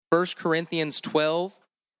1 Corinthians 12,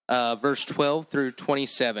 verse 12 through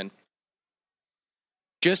 27.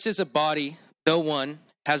 Just as a body, though one,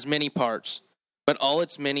 has many parts, but all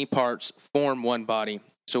its many parts form one body,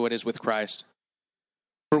 so it is with Christ.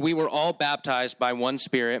 For we were all baptized by one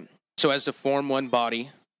Spirit, so as to form one body,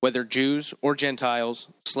 whether Jews or Gentiles,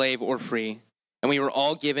 slave or free, and we were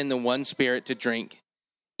all given the one Spirit to drink.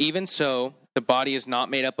 Even so, the body is not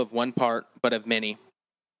made up of one part, but of many.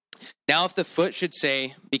 Now if the foot should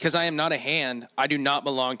say, because I am not a hand, I do not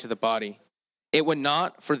belong to the body, it would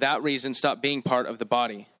not for that reason stop being part of the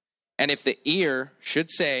body. And if the ear should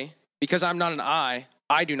say, because I'm not an eye,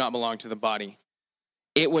 I do not belong to the body,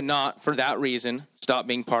 it would not for that reason stop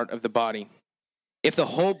being part of the body. If the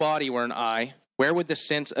whole body were an eye, where would the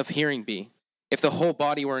sense of hearing be? If the whole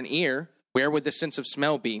body were an ear, where would the sense of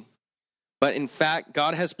smell be? But in fact,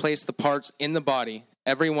 God has placed the parts in the body,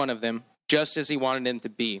 every one of them, just as he wanted them to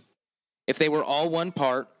be. If they were all one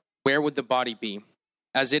part, where would the body be?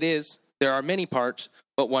 As it is, there are many parts,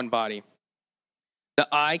 but one body. The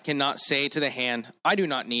eye cannot say to the hand, I do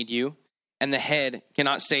not need you, and the head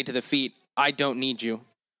cannot say to the feet, I don't need you.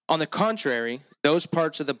 On the contrary, those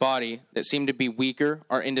parts of the body that seem to be weaker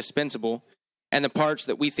are indispensable, and the parts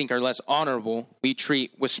that we think are less honorable we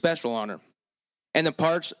treat with special honor. And the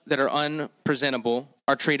parts that are unpresentable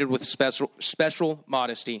are treated with special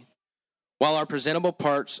modesty, while our presentable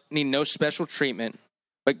parts need no special treatment,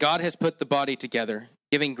 but God has put the body together,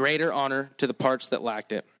 giving greater honor to the parts that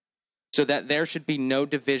lacked it, so that there should be no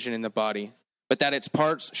division in the body, but that its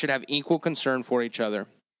parts should have equal concern for each other.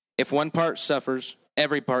 If one part suffers,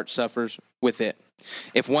 every part suffers with it.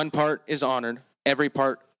 If one part is honored, every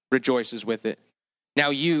part rejoices with it. Now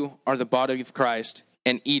you are the body of Christ,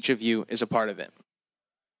 and each of you is a part of it.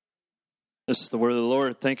 This is the word of the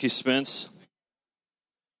Lord. Thank you, Spence.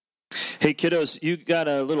 Hey, kiddos, you got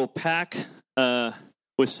a little pack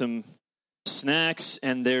with some snacks,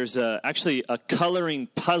 and there's actually a coloring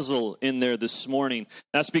puzzle in there this morning.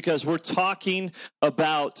 That's because we're talking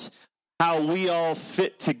about how we all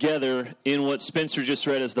fit together in what Spencer just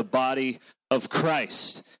read as the body of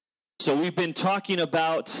Christ. So we've been talking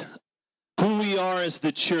about who we are as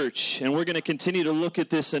the church, and we're going to continue to look at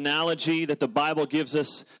this analogy that the Bible gives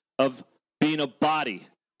us of being a body,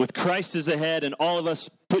 with Christ as the head and all of us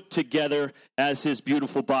put together as his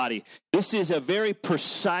beautiful body. This is a very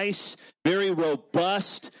precise, very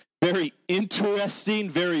robust, very interesting,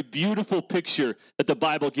 very beautiful picture that the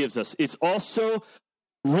Bible gives us. It's also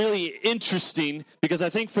really interesting because I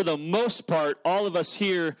think for the most part, all of us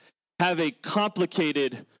here have a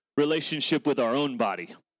complicated relationship with our own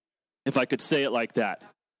body, if I could say it like that.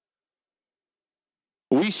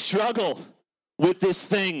 We struggle with this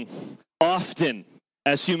thing often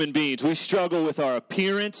as human beings. We struggle with our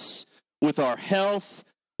appearance, with our health,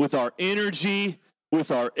 with our energy, with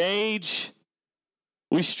our age.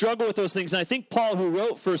 We struggle with those things. And I think Paul, who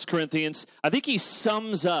wrote 1 Corinthians, I think he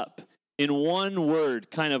sums up in one word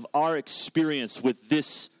kind of our experience with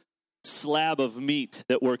this slab of meat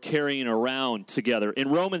that we're carrying around together. In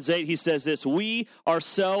Romans 8, he says this, we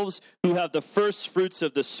ourselves who have the first fruits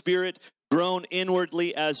of the Spirit groan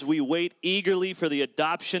inwardly as we wait eagerly for the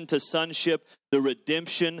adoption to sonship, the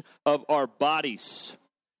redemption of our bodies.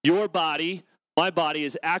 Your body, my body,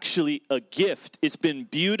 is actually a gift. It's been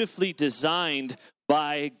beautifully designed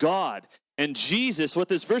by God. And Jesus, what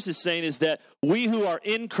this verse is saying is that we who are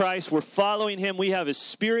in Christ, we're following him, we have his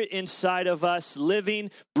Spirit inside of us, living,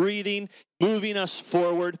 breathing, moving us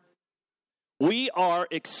forward. We are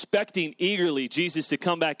expecting eagerly Jesus to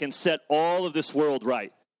come back and set all of this world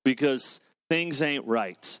right, because things ain't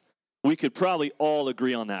right. We could probably all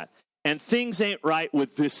agree on that. And things ain't right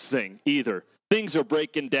with this thing either. Things are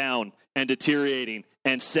breaking down and deteriorating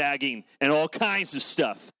and sagging and all kinds of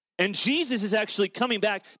stuff. And Jesus is actually coming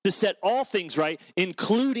back to set all things right,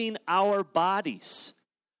 including our bodies.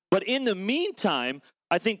 But in the meantime,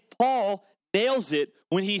 I think Paul nails it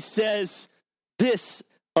when he says this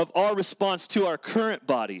of our response to our current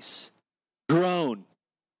bodies. Groan.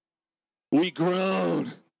 We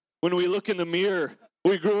groan. When we look in the mirror,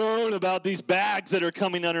 we groan about these bags that are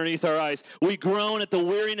coming underneath our eyes. We groan at the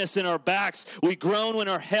weariness in our backs. We groan when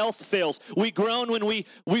our health fails. We groan when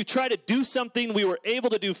we try to do something we were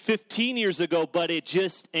able to do 15 years ago, but it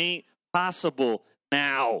just ain't possible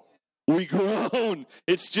now. We groan.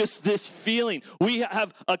 It's just this feeling. We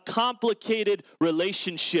have a complicated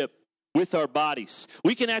relationship with our bodies.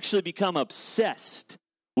 We can actually become obsessed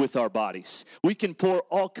with our bodies. We can pour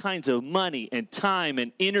all kinds of money and time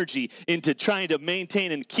and energy into trying to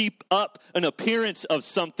maintain and keep up an appearance of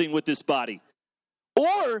something with this body.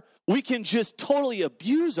 Or we can just totally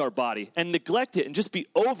abuse our body and neglect it and just be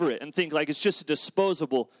over it and think like it's just a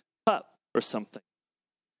disposable cup or something.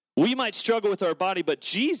 We might struggle with our body, but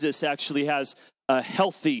Jesus actually has a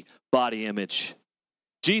healthy body image.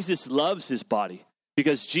 Jesus loves his body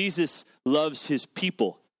because Jesus loves his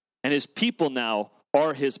people, and his people now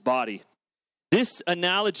are his body. This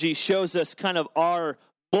analogy shows us kind of our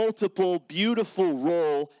multiple, beautiful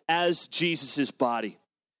role as Jesus' body.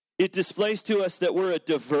 It displays to us that we're a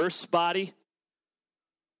diverse body.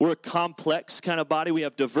 We're a complex kind of body. We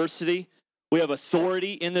have diversity. We have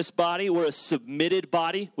authority in this body. We're a submitted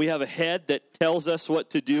body. We have a head that tells us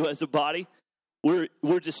what to do as a body.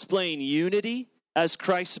 We're displaying unity as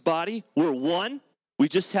Christ's body. We're one. We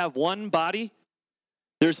just have one body.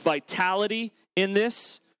 There's vitality in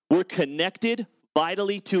this. We're connected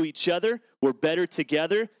vitally to each other. We're better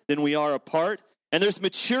together than we are apart. And there's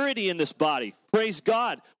maturity in this body. Praise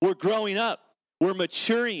God. We're growing up. We're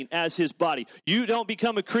maturing as his body. You don't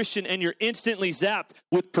become a Christian and you're instantly zapped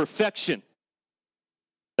with perfection.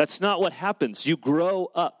 That's not what happens. You grow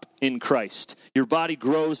up in Christ. Your body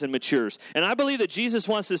grows and matures. And I believe that Jesus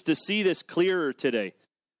wants us to see this clearer today.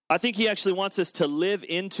 I think he actually wants us to live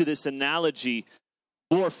into this analogy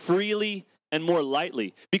more freely and more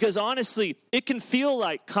lightly. Because honestly, it can feel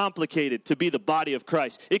like complicated to be the body of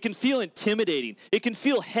Christ. It can feel intimidating. It can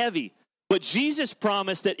feel heavy. But Jesus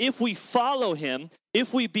promised that if we follow him,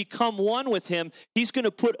 if we become one with him, he's going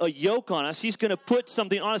to put a yoke on us. He's going to put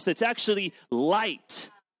something on us that's actually light,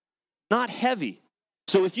 not heavy.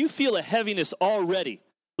 So if you feel a heaviness already,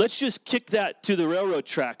 let's just kick that to the railroad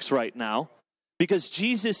tracks right now. Because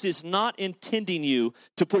Jesus is not intending you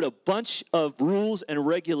to put a bunch of rules and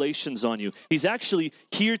regulations on you. He's actually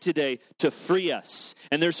here today to free us.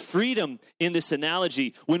 And there's freedom in this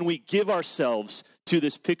analogy when we give ourselves to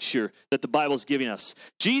this picture that the Bible's giving us.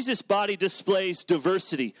 Jesus' body displays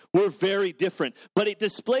diversity. We're very different. But it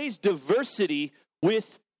displays diversity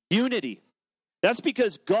with unity. That's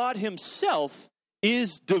because God himself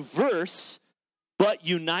is diverse but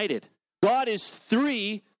united. God is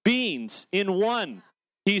three beings in one.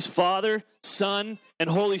 He's Father, Son, and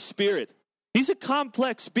Holy Spirit. He's a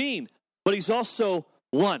complex being, but he's also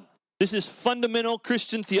one. This is fundamental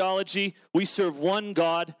Christian theology. We serve one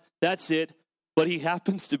God, that's it, but he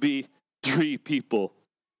happens to be three people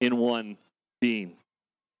in one being.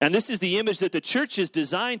 And this is the image that the church is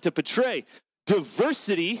designed to portray.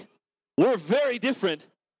 Diversity, we're very different,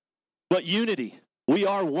 but unity. We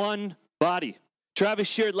are one body. Travis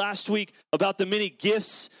shared last week about the many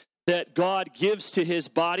gifts that God gives to his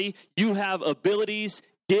body. You have abilities,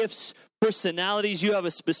 gifts, personalities. You have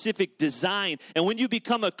a specific design. And when you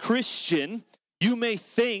become a Christian, you may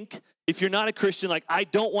think, if you're not a Christian, like, I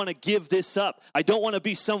don't want to give this up. I don't want to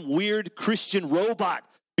be some weird Christian robot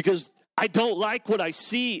because I don't like what I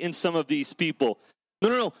see in some of these people.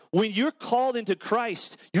 No. When you're called into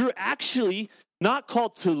Christ, you're actually not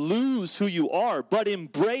called to lose who you are, but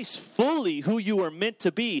embrace fully who you are meant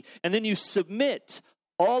to be. And then you submit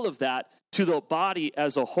all of that to the body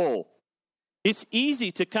as a whole. It's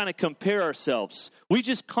easy to kind of compare ourselves. We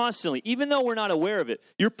just constantly, even though we're not aware of it,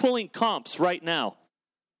 you're pulling comps right now.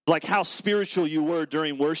 Like how spiritual you were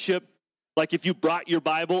during worship. Like if you brought your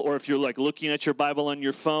Bible or if you're like looking at your Bible on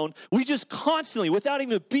your phone, we just constantly, without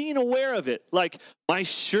even being aware of it, like my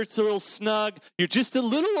shirt's a little snug, you're just a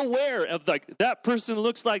little aware of like that person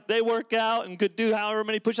looks like they work out and could do however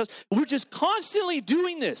many push-ups. We're just constantly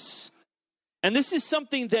doing this. And this is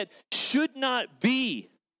something that should not be.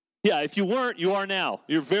 Yeah, if you weren't, you are now.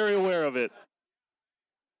 You're very aware of it.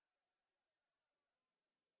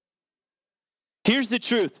 Here's the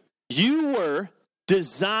truth. You were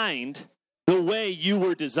designed the way you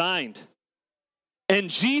were designed. And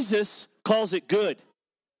Jesus calls it good.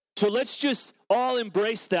 So let's just all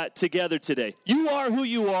embrace that together today. You are who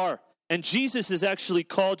you are, and Jesus has actually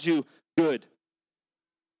called you good.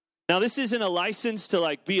 Now, this isn't a license to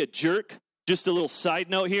like be a jerk. Just a little side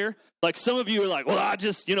note here. Like some of you are like, well, I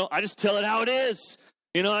just tell it how it is.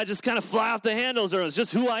 I just kind of fly off the handles, or it's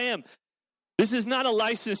just who I am. This is not a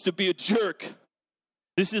license to be a jerk.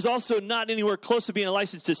 This is also not anywhere close to being a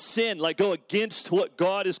license to sin, like go against what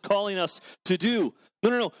God is calling us to do.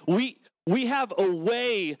 No. We have a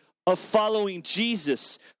way of following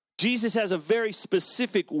Jesus. Jesus has a very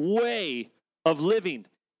specific way of living,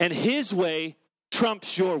 and his way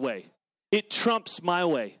trumps your way. It trumps my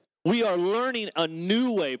way. We are learning a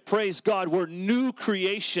new way. Praise God. We're new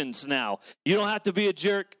creations now. You don't have to be a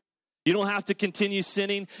jerk. You don't have to continue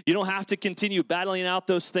sinning. You don't have to continue battling out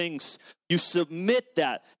those things. You submit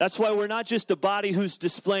that. That's why we're not just a body who's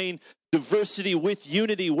displaying diversity with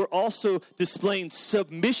unity. We're also displaying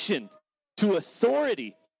submission to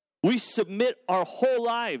authority. We submit our whole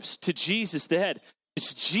lives to Jesus, the head.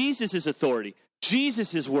 It's Jesus' authority,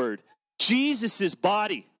 Jesus' word, Jesus'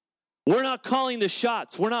 body. We're not calling the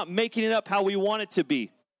shots. We're not making it up how we want it to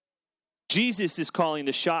be. Jesus is calling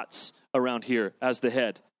the shots around here as the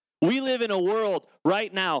head. We live in a world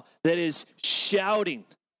right now that is shouting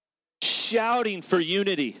for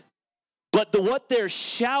unity. But what they're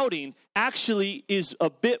shouting actually is a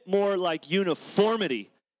bit more like uniformity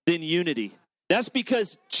than unity. That's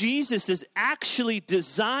because Jesus has actually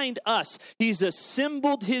designed us. He's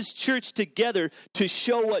assembled his church together to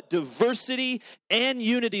show what diversity and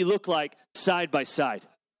unity look like side by side.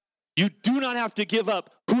 You do not have to give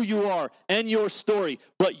up who you are and your story,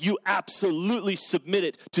 but you absolutely submit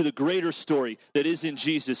it to the greater story that is in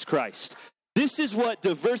Jesus Christ. This is what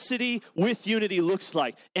diversity with unity looks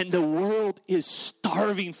like, and the world is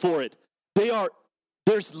starving for it.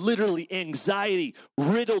 There's literally anxiety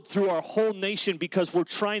riddled through our whole nation because we're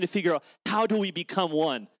trying to figure out how do we become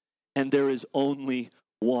one, and there is only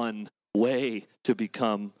one way to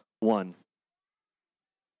become one.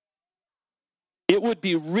 It would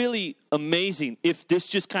be really amazing if this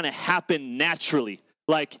just kind of happened naturally.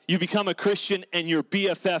 Like you become a Christian and you're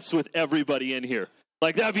BFFs with everybody in here.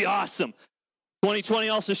 Like that'd be awesome. 2020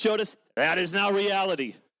 also showed us that is now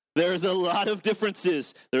reality. There's a lot of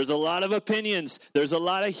differences. There's a lot of opinions. There's a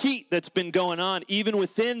lot of heat that's been going on even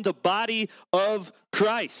within the body of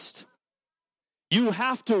Christ. You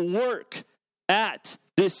have to work at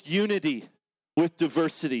this unity with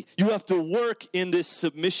diversity. You have to work in this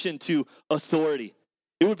submission to authority.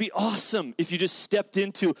 It would be awesome if you just stepped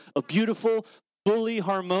into a beautiful, fully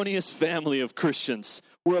harmonious family of Christians.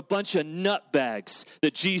 We're a bunch of nutbags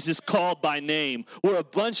that Jesus called by name. We're a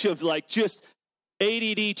bunch of just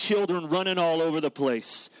ADD children running all over the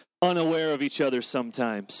place, unaware of each other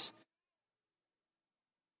sometimes.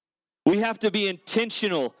 We have to be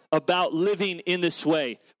intentional about living in this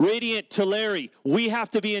way. Radiant Tulare, we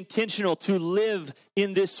have to be intentional to live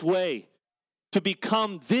in this way, to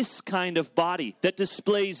become this kind of body that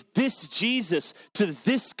displays this Jesus to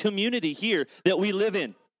this community here that we live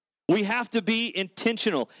in. We have to be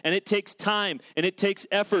intentional, and it takes time, and it takes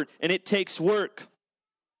effort, and it takes work.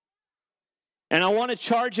 And I want to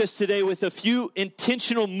charge us today with a few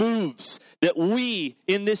intentional moves that we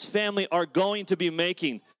in this family are going to be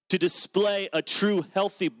making to display a true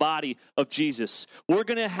healthy body of Jesus. We're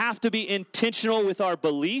going to have to be intentional with our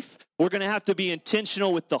belief. We're going to have to be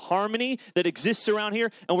intentional with the harmony that exists around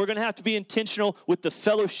here. And we're going to have to be intentional with the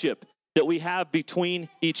fellowship that we have between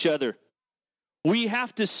each other. We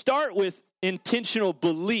have to start with intentional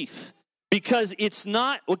belief because it's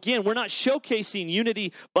not, again, we're not showcasing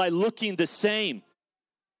unity by looking the same.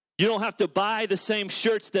 You don't have to buy the same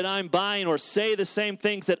shirts that I'm buying or say the same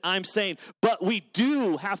things that I'm saying, but we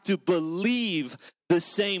do have to believe the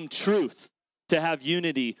same truth to have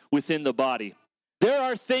unity within the body. There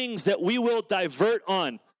are things that we will divert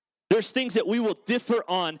on. There's things that we will differ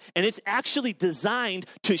on, and it's actually designed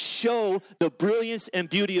to show the brilliance and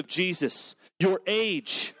beauty of Jesus. Your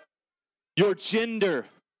age, your gender,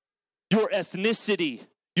 your ethnicity,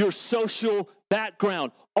 your social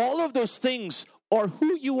background, all of those things are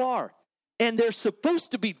who you are. And they're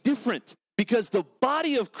supposed to be different because the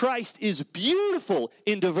body of Christ is beautiful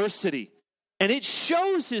in diversity. And it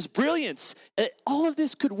shows his brilliance. All of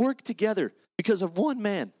this could work together because of one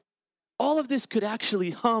man. All of this could actually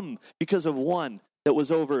hum because of one that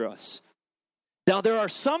was over us. Now, there are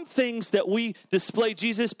some things that we display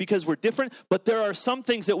Jesus because we're different, but there are some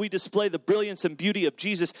things that we display the brilliance and beauty of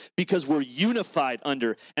Jesus because we're unified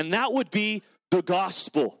under. And that would be the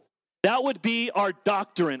gospel. That would be our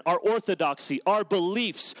doctrine, our orthodoxy, our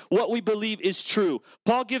beliefs, what we believe is true.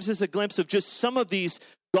 Paul gives us a glimpse of just some of these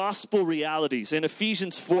gospel realities. In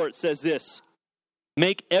Ephesians 4, it says this: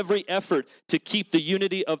 make every effort to keep the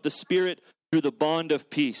unity of the Spirit through the bond of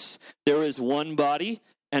peace. There is one body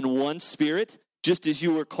and one Spirit, just as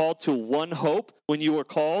you were called to one hope when you were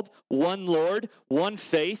called, one Lord, one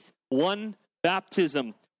faith, one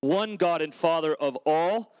baptism, one God and Father of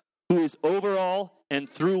all, who is over all and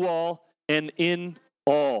through all and in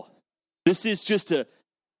all. This is just a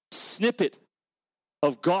snippet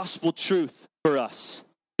of gospel truth for us.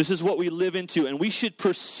 This is what we live into, and we should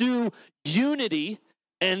pursue unity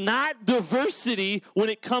and not diversity when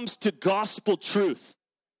it comes to gospel truth.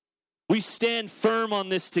 We stand firm on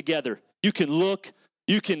this together. You can look,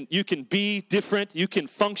 you can be different, you can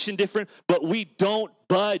function different, but we don't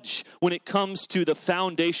budge when it comes to the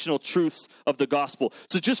foundational truths of the gospel.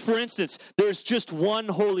 So just for instance, there's just one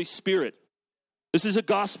Holy Spirit. This is a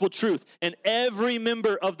gospel truth, and every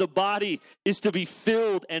member of the body is to be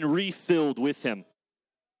filled and refilled with him.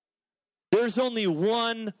 There's only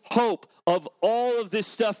one hope of all of this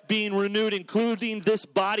stuff being renewed, including this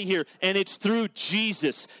body here, and it's through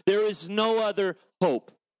Jesus. There is no other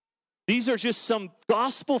hope. These are just some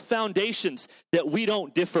gospel foundations that we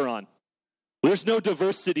don't differ on. There's no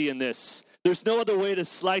diversity in this. There's no other way to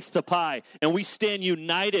slice the pie, and we stand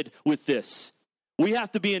united with this. We have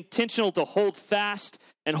to be intentional to hold fast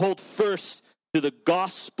and hold first to the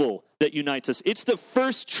gospel that unites us. It's the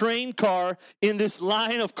first train car in this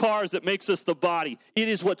line of cars that makes us the body. It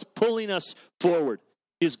is what's pulling us forward,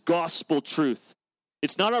 is gospel truth.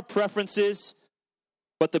 It's not our preferences,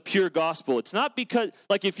 but the pure gospel. It's not because,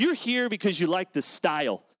 like, if you're here because you like the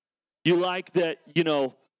style, you like that,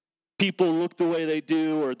 people look the way they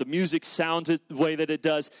do, or the music sounds the way that it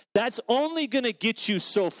does, that's only going to get you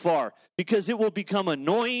so far, because it will become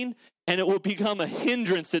annoying and it will become a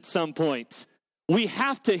hindrance at some point. We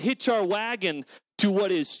have to hitch our wagon to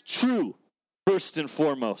what is true, first and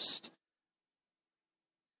foremost.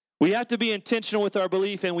 We have to be intentional with our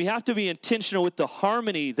belief, and we have to be intentional with the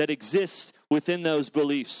harmony that exists within those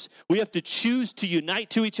beliefs. We have to choose to unite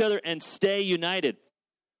to each other and stay united.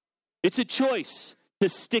 It's a choice to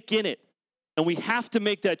stick in it, and we have to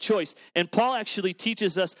make that choice. And Paul actually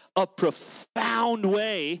teaches us a profound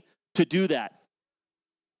way to do that.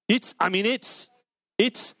 It's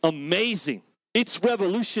amazing. It's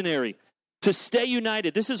revolutionary to stay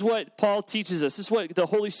united. This is what Paul teaches us. This is what the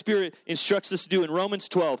Holy Spirit instructs us to do in Romans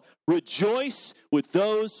 12. Rejoice with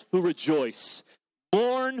those who rejoice.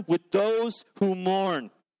 Mourn with those who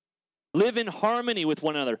mourn. Live in harmony with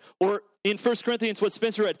one another. Or in 1 Corinthians, what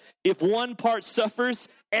Spencer read, if one part suffers,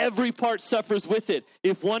 every part suffers with it.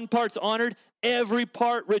 If one part's honored, every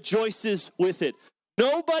part rejoices with it.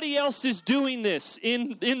 Nobody else is doing this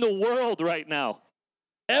in the world right now.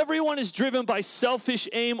 Everyone is driven by selfish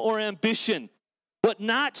aim or ambition, but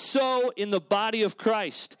not so in the body of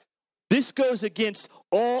Christ. This goes against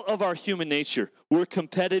all of our human nature. We're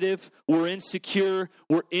competitive, we're insecure,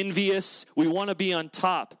 we're envious, we want to be on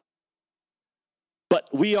top. But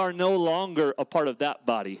we are no longer a part of that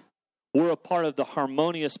body. We're a part of the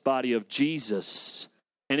harmonious body of Jesus.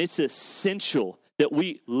 And it's essential that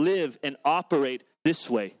we live and operate this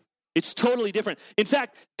way. It's totally different. In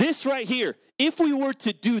fact, this right here, if we were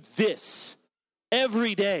to do this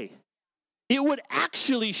every day, it would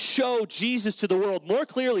actually show Jesus to the world more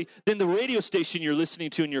clearly than the radio station you're listening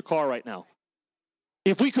to in your car right now.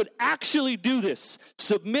 If we could actually do this,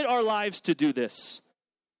 submit our lives to do this,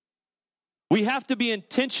 we have to be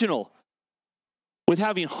intentional with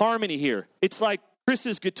having harmony here. It's like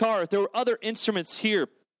Chris's guitar. If there were other instruments here,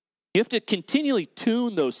 you have to continually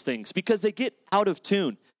tune those things because they get out of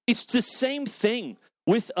tune. It's the same thing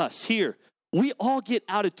with us here. We all get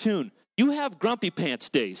out of tune. You have grumpy pants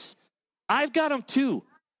days. I've got them too.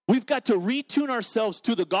 We've got to retune ourselves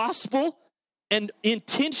to the gospel and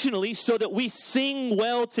intentionally so that we sing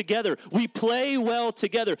well together. We play well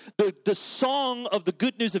together. The song of the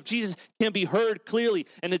good news of Jesus can be heard clearly,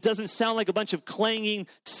 and it doesn't sound like a bunch of clanging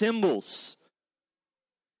cymbals.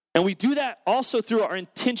 And we do that also through our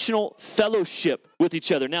intentional fellowship with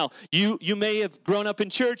each other. Now, you may have grown up in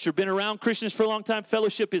church or been around Christians for a long time.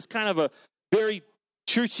 Fellowship is kind of a very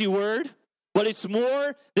churchy word, but it's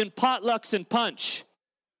more than potlucks and punch.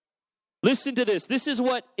 Listen to this. This is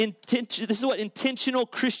what intentional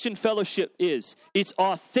Christian fellowship is. It's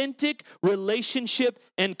authentic relationship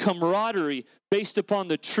and camaraderie based upon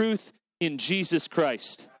the truth in Jesus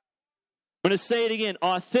Christ. I'm going to say it again.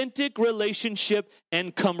 Authentic relationship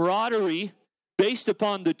and camaraderie based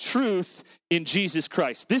upon the truth in Jesus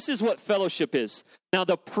Christ. This is what fellowship is. Now,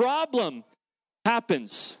 the problem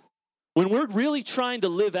happens when we're really trying to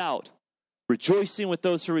live out, rejoicing with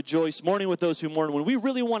those who rejoice, mourning with those who mourn. When we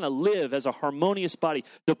really want to live as a harmonious body,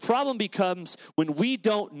 the problem becomes when we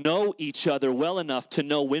don't know each other well enough to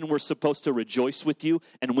know when we're supposed to rejoice with you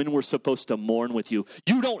and when we're supposed to mourn with you.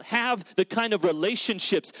 You don't have the kind of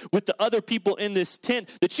relationships with the other people in this tent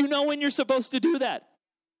that you know when you're supposed to do that.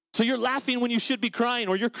 So you're laughing when you should be crying,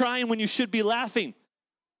 or you're crying when you should be laughing.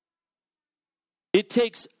 It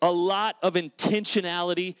takes a lot of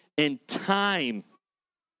intentionality and time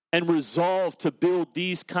and resolve to build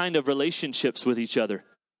these kind of relationships with each other.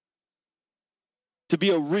 To be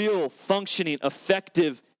a real, functioning,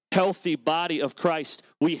 effective, healthy body of Christ,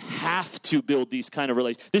 we have to build these kind of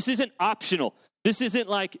relationships. This isn't optional. This isn't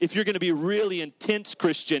like if you're going to be really intense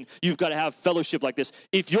Christian, you've got to have fellowship like this.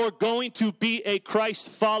 If you're going to be a Christ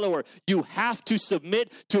follower, you have to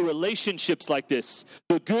submit to relationships like this.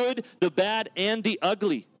 The good, the bad, and the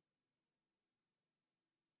ugly.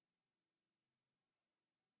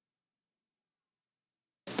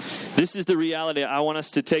 This is the reality I want us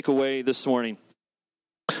to take away this morning.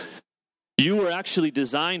 You were actually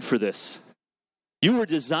designed for this. You were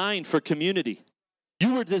designed for community.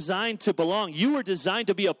 You were designed to belong. You were designed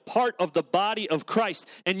to be a part of the body of Christ.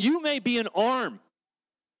 And you may be an arm.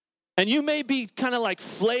 And you may be kind of like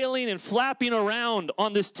flailing and flapping around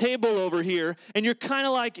on this table over here. And you're kind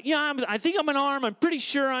of like, yeah, I think I'm an arm. I'm pretty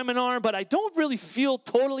sure I'm an arm. But I don't really feel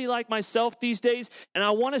totally like myself these days. And I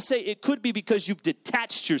want to say it could be because you've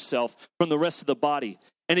detached yourself from the rest of the body.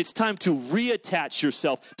 And it's time to reattach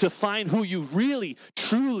yourself to find who you really,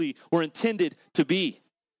 truly were intended to be.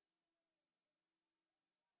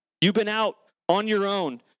 You've been out on your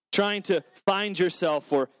own trying to find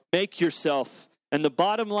yourself or make yourself. And the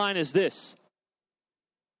bottom line is this: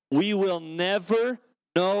 we will never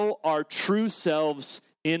know our true selves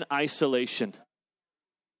in isolation.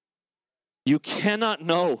 You cannot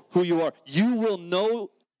know who you are. You will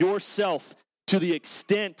know yourself to the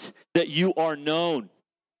extent that you are known.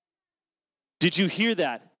 Did you hear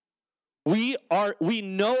that? We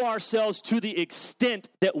know ourselves to the extent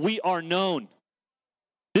that we are known.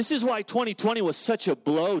 This is why 2020 was such a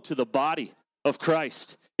blow to the body of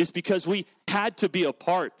Christ. It's because we had to be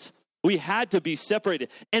apart. We had to be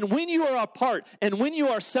separated. And when you are apart and when you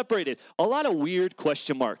are separated, a lot of weird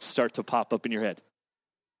question marks start to pop up in your head.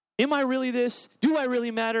 Am I really this? Do I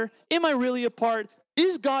really matter? Am I really apart?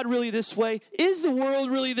 Is God really this way? Is the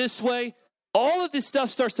world really this way? All of this stuff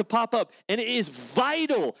starts to pop up, and it is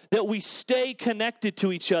vital that we stay connected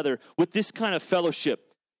to each other with this kind of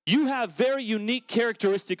fellowship. You have very unique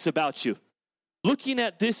characteristics about you. Looking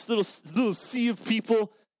at this little sea of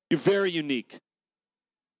people, you're very unique.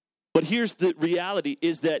 But here's the reality,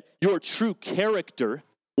 is that your true character,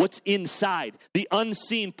 what's inside, the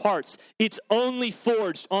unseen parts, it's only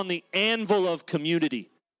forged on the anvil of community.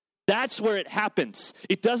 That's where it happens.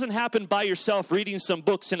 It doesn't happen by yourself reading some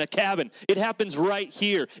books in a cabin. It happens right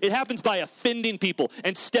here. It happens by offending people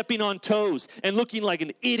and stepping on toes and looking like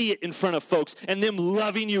an idiot in front of folks and them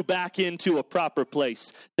loving you back into a proper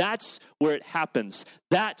place. That's where it happens.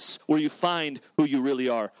 That's where you find who you really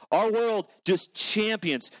are. Our world just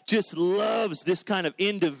champions, just loves this kind of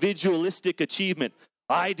individualistic achievement.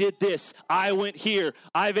 I did this. I went here.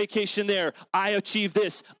 I vacationed there. I achieved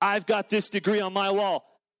this. I've got this degree on my wall.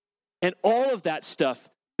 And all of that stuff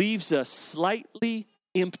leaves us slightly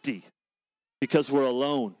empty because we're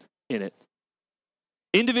alone in it.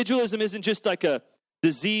 Individualism isn't just like a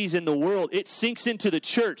disease in the world. It sinks into the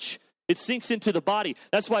church. It sinks into the body.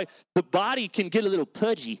 That's why the body can get a little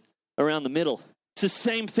pudgy around the middle. It's the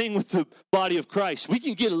same thing with the body of Christ. We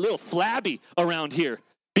can get a little flabby around here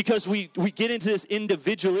because we get into this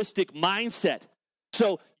individualistic mindset.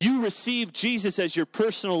 So you received Jesus as your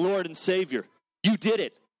personal Lord and Savior. You did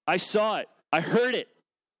it. I saw it. I heard it.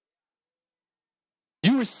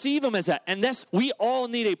 You receive him as that. And we all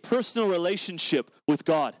need a personal relationship with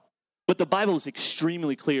God. But the Bible is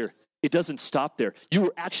extremely clear. It doesn't stop there. You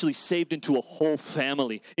were actually saved into a whole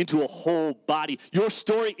family, into a whole body. Your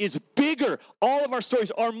story is bigger. All of our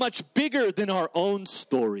stories are much bigger than our own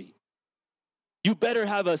story. You better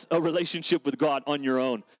have a relationship with God on your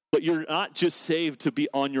own. But you're not just saved to be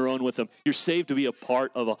on your own with him. You're saved to be a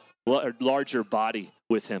part of a larger body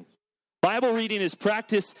with him. Bible reading is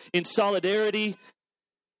practice in solidarity.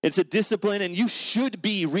 It's a discipline, and you should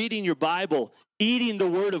be reading your Bible, eating the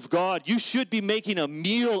Word of God. You should be making a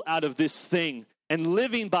meal out of this thing and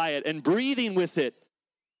living by it and breathing with it.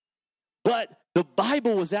 But the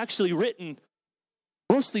Bible was actually written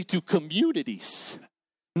mostly to communities,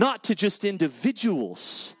 not to just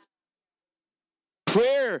individuals.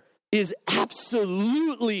 Prayer is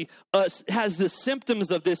absolutely has the symptoms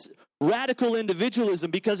of this radical individualism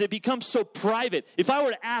because it becomes so private. If I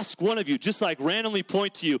were to ask one of you, just like randomly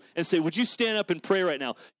point to you and say, would you stand up and pray right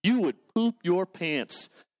now? You would poop your pants.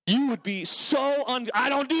 You would be so I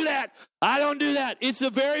don't do that. I don't do that. It's a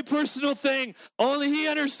very personal thing. Only he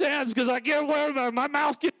understands because I get where my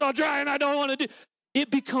mouth gets all dry and I don't want to do. It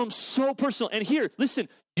becomes so personal. And here, listen,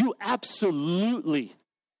 you absolutely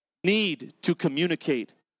need to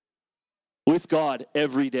communicate with God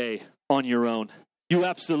every day on your own. You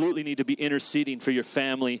absolutely need to be interceding for your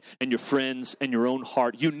family and your friends and your own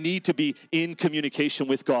heart. You need to be in communication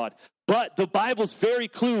with God. But the Bible's very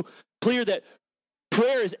clear that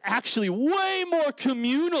prayer is actually way more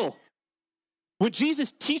communal. When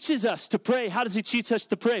Jesus teaches us to pray, how does he teach us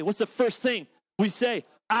to pray? What's the first thing we say?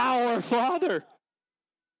 Our Father.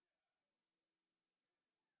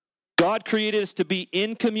 God created us to be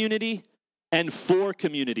in community and for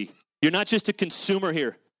community. You're not just a consumer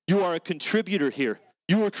here. You are a contributor here.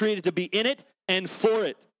 You were created to be in it and for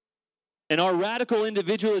it. And our radical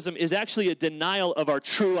individualism is actually a denial of our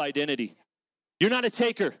true identity. You're not a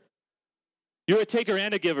taker. You're a taker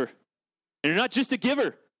and a giver. And you're not just a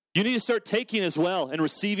giver. You need to start taking as well and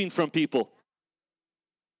receiving from people.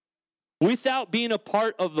 Without being a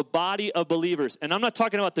part of the body of believers, and I'm not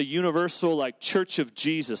talking about the universal like church of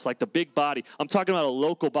Jesus, like the big body. I'm talking about a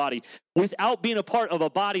local body. Without being a part of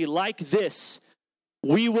a body like this,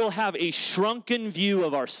 we will have a shrunken view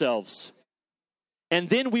of ourselves. And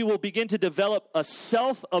then we will begin to develop a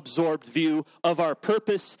self-absorbed view of our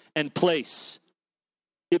purpose and place.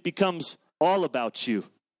 It becomes all about you.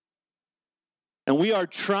 And we are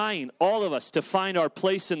trying, all of us, to find our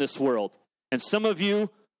place in this world. And some of you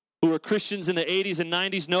who were Christians in the 80s and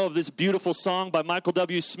 90s know of this beautiful song by Michael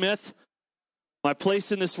W. Smith, My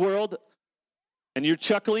Place in This World. And you're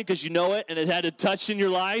chuckling because you know it and it had a touch in your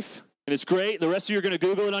life. And it's great. The rest of you are going to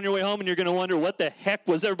Google it on your way home and you're going to wonder what the heck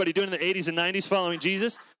was everybody doing in the 80s and 90s following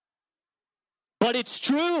Jesus? But it's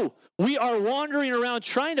true. We are wandering around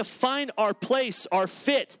trying to find our place, our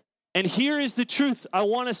fit. And here is the truth I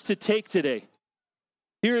want us to take today.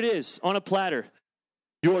 Here it is on a platter.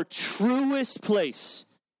 Your truest place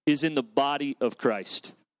is in the body of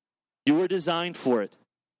Christ. You were designed for it.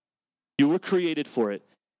 You were created for it.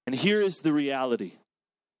 And here is the reality.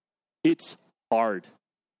 It's hard.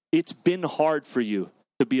 It's been hard for you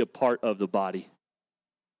to be a part of the body.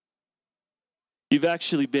 You've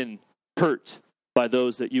actually been hurt by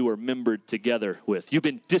those that you were membered together with. You've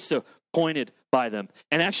been disappointed by them.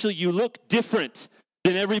 And actually you look different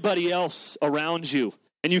than everybody else around you.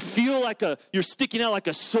 And you feel like you're sticking out like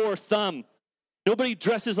a sore thumb. Nobody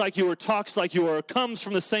dresses like you or talks like you or comes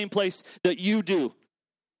from the same place that you do.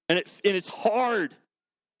 And it's hard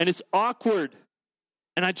and it's awkward.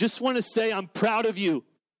 And I just want to say I'm proud of you.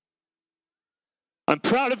 I'm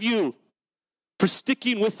proud of you for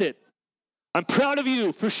sticking with it. I'm proud of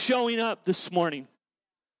you for showing up this morning.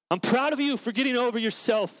 I'm proud of you for getting over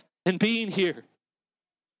yourself and being here.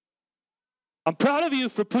 I'm proud of you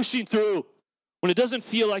for pushing through when it doesn't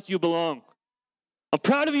feel like you belong. I'm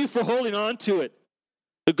proud of you for holding on to it.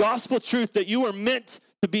 The gospel truth that you were meant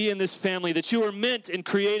to be in this family, that you were meant and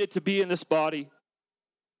created to be in this body.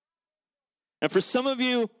 And for some of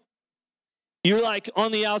you, you're like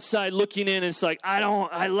on the outside looking in and it's like,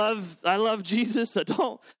 I love Jesus. I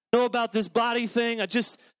don't know about this body thing.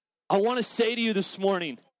 I want to say to you this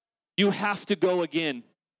morning, you have to go again.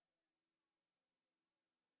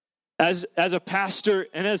 As a pastor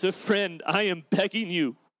and as a friend, I am begging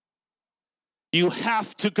you. You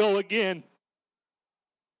have to go again.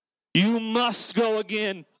 You must go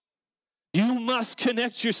again. You must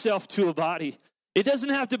connect yourself to a body. It doesn't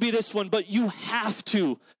have to be this one, but you have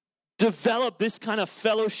to develop this kind of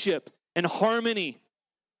fellowship and harmony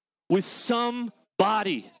with some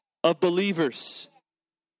body of believers.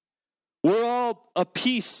 We're all a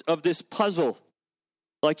piece of this puzzle,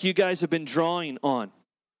 like you guys have been drawing on.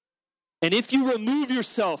 And if you remove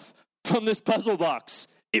yourself from this puzzle box,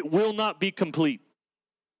 it will not be complete.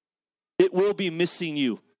 It will be missing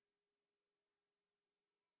you.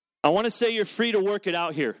 I want to say you're free to work it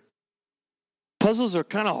out here. Puzzles are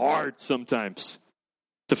kind of hard sometimes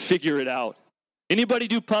to figure it out. Anybody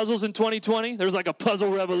do puzzles in 2020? There's like a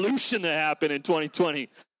puzzle revolution that happened in 2020.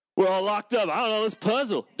 We're all locked up. I don't know, let's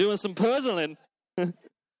puzzle. Doing some puzzling.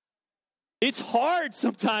 It's hard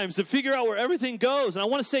sometimes to figure out where everything goes. And I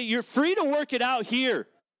want to say you're free to work it out here.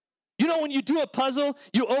 You know, when you do a puzzle,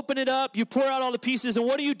 you open it up, you pour out all the pieces, and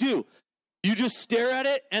what do? You just stare at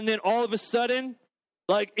it, and then all of a sudden,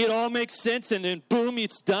 like it all makes sense, and then boom,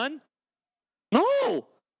 it's done? No.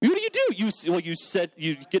 What do?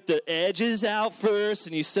 You get the edges out first,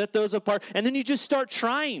 and you set those apart, and then you just start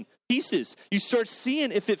trying pieces. You start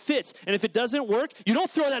seeing if it fits. And if it doesn't work, you don't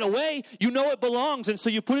throw that away. You know it belongs, and so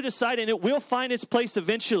you put it aside, and it will find its place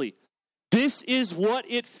eventually. This is what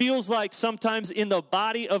it feels like sometimes in the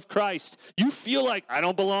body of Christ. You feel like, I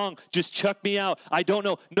don't belong. Just chuck me out. I don't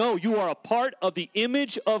know. No, you are a part of the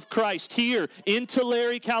image of Christ here in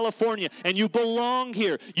Tulare, California, and you belong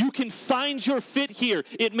here. You can find your fit here.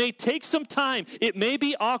 It may take some time. It may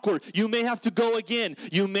be awkward. You may have to go again.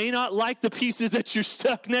 You may not like the pieces that you're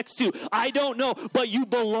stuck next to. I don't know, but you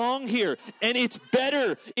belong here, and it's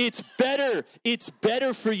better. It's better. It's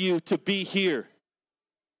better for you to be here.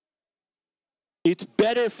 It's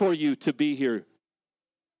better for you to be here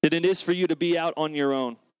than it is for you to be out on your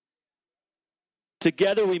own.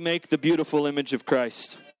 Together we make the beautiful image of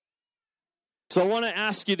Christ. So I want to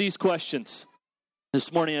ask you these questions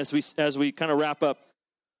this morning as we kind of wrap up.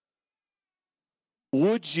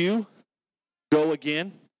 Would you go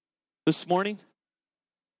again this morning?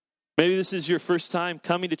 Maybe this is your first time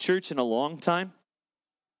coming to church in a long time.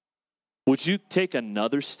 Would you take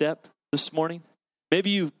another step this morning? Maybe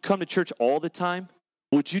you come to church all the time.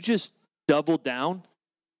 Would you just double down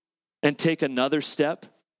and take another step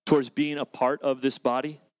towards being a part of this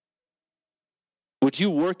body? Would you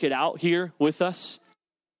work it out here with us?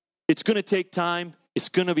 It's going to take time. It's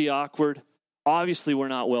going to be awkward. Obviously, we're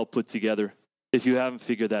not well put together if you haven't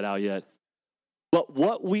figured that out yet. But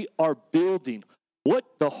what we are building, what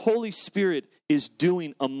the Holy Spirit is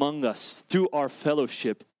doing among us through our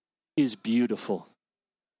fellowship is beautiful.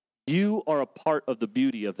 You are a part of the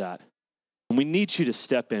beauty of that. And we need you to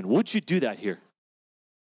step in. Would you do that here?